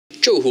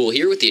Joehoul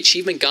here with the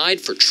achievement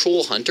guide for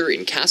Troll Hunter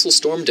in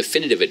CastleStorm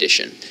Definitive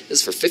Edition. This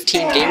is for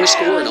 15 gamer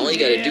score, and all you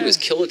gotta do is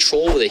kill a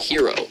troll with a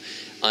hero.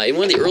 In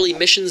one of the early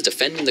missions,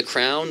 Defending the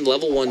Crown,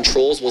 level 1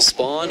 trolls will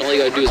spawn. All you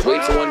gotta do is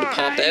wait for one to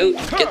pop out,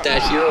 get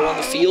that hero on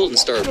the field, and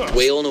start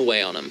wailing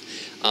away on him.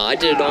 I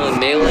did it all in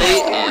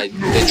melee.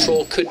 The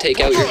troll could take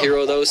out your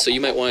hero though, so you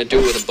might want to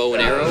do it with a bow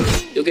and arrow.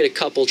 You'll get a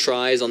couple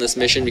tries on this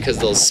mission because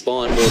they'll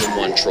spawn more than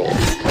one troll.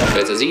 But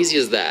it's as easy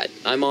as that.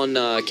 I'm on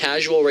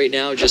casual right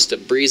now, just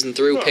breezing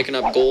through, picking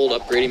up gold,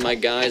 upgrading my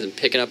guys, and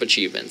picking up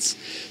achievements.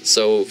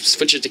 So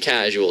switch it to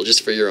casual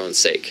just for your own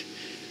sake.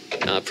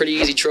 Pretty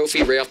easy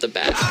trophy right off the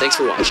bat. Thanks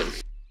for watching.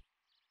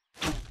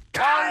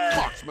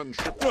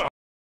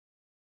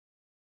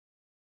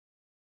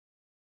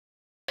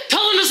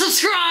 Tell them to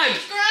subscribe!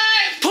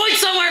 Point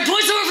somewhere for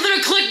them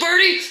to click,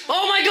 Birdie!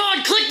 Oh my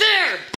god, click there!